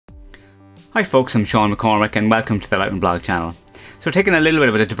Hi folks, I'm Sean McCormick and welcome to the Lightroom blog channel. So we're taking a little bit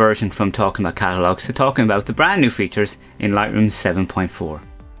of a diversion from talking about catalogs to talking about the brand new features in Lightroom 7.4.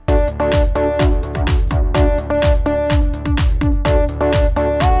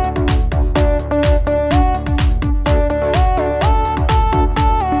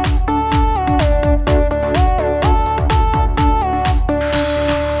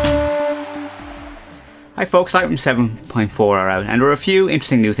 Hi folks, Lightroom 7.4 are out and there are a few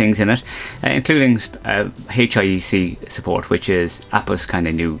interesting new things in it, including HEIC support, which is Apple's kind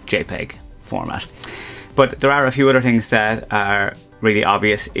of new JPEG format. But there are a few other things that are really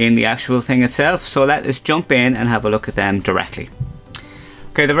obvious in the actual thing itself, so let us jump in and have a look at them directly.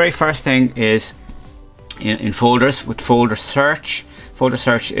 Okay, the very first thing is in folders with folder search. Folder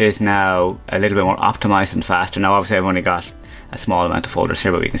search is now a little bit more optimized and faster. Now obviously I've only got a small amount of folders here,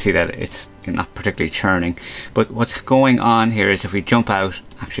 but we can see that it's not particularly churning. But what's going on here is if we jump out,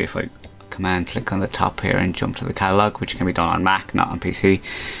 actually if I command click on the top here and jump to the catalog, which can be done on Mac, not on PC,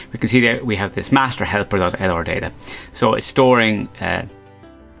 we can see that we have this master helper.lr data. So it's storing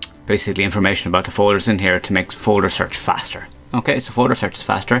basically information about the folders in here to make folder search faster. Okay, so folder search is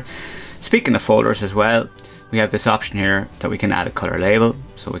faster. Speaking of folders as well, we have this option here that we can add a color label.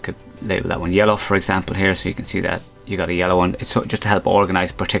 So we could label that one yellow, for example, here, so you can see that you got a yellow one. It's just to help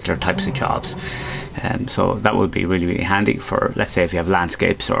organize particular types of jobs. So that would be really, really handy for, let's say, if you have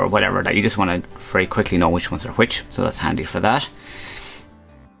landscapes or whatever that you just want to very quickly know which ones are which. So that's handy for that.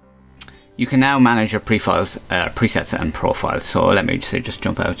 You can now manage your presets and profiles. So let me just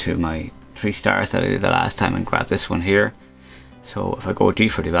jump out to my 3 stars that I did the last time and grab this one here. So if I go D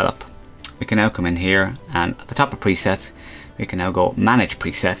for develop, we can now come in here and at the top of presets, we can now go manage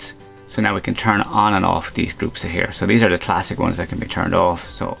presets. So now we can turn on and off these groups here. So these are the classic ones that can be turned off.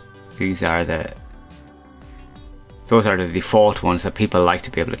 So those are the default ones that people like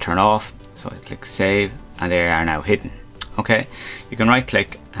to be able to turn off. So I click save and they are now hidden. Okay, you can right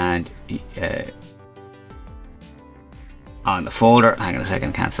click and on the folder, hang on a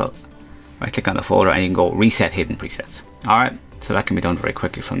second, cancel. Right click on the folder and you can go reset hidden presets. Alright, so that can be done very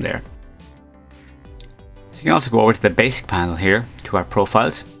quickly from there. So you can also go over to the basic panel here to our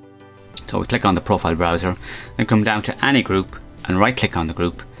profiles. So we click on the profile browser, then come down to any group and right click on the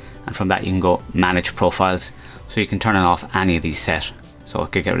group, and from that you can go manage profiles, so you can turn on off any of these set. So I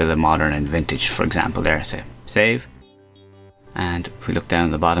could get rid of the modern and vintage, for example, there. Say save, and if we look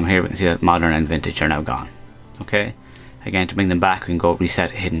down the bottom here, we can see that modern and vintage are now gone. Okay, again, to bring them back we can go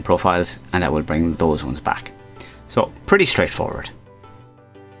reset hidden profiles and that will bring those ones back. So pretty straightforward.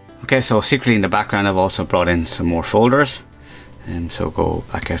 Okay, so secretly in the background I've also brought in some more folders. So go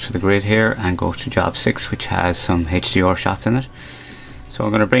back out to the grid here and go to job 6, which has some HDR shots in it. So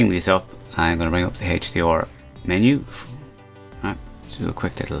I'm going to bring these up. I'm going to bring up the HDR menu. Right, let's do a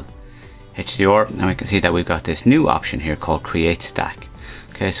quick little HDR. Now we can see that we've got this new option here called create stack.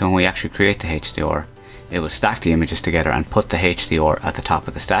 Okay, so when we actually create the HDR, it will stack the images together and put the HDR at the top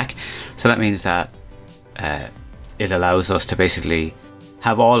of the stack. So that means that it allows us to basically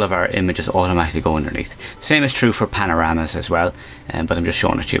have all of our images automatically go underneath. Same is true for panoramas as well, but I'm just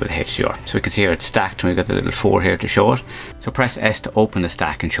showing it to you with HDR. So we can see here it's stacked and we've got the little 4 here to show it. So press S to open the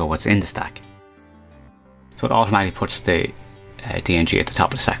stack and show what's in the stack. So it automatically puts the DNG at the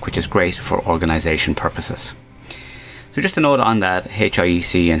top of the stack, which is great for organization purposes. So just a note on that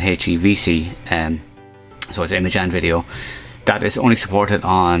HEIC and HEVC, so it's image and video, that is only supported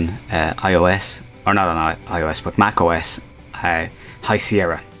on iOS, or not on iOS, but macOS High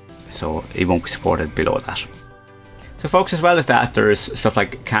Sierra, so it won't be supported below that. So folks, as well as that, there's stuff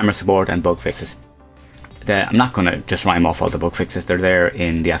like camera support and bug fixes. I'm not going to just rhyme off all the bug fixes, they're there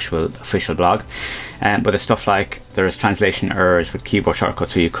in the actual official blog, but there's stuff like there's translation errors with keyboard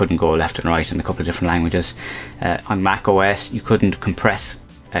shortcuts, so you couldn't go left and right in a couple of different languages. On macOS you couldn't compress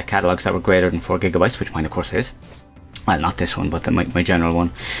catalogs that were greater than 4 gigabytes, which mine of course is. Well, not this one, but my general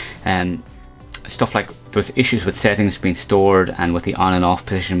one. Stuff like there's issues with settings being stored and with the on and off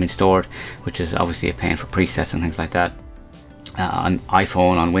position being stored, which is obviously a pain for presets and things like that. On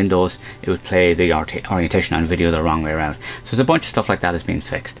iPhone, on Windows, it would play the orientation on video the wrong way around. So there's a bunch of stuff like that has been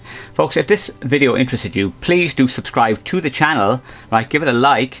fixed. Folks, if this video interested you, please do subscribe to the channel, right? Give it a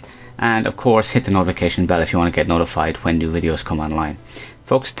like, and of course hit the notification bell if you want to get notified when new videos come online.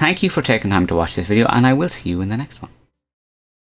 Folks, thank you for taking time to watch this video, and I will see you in the next one.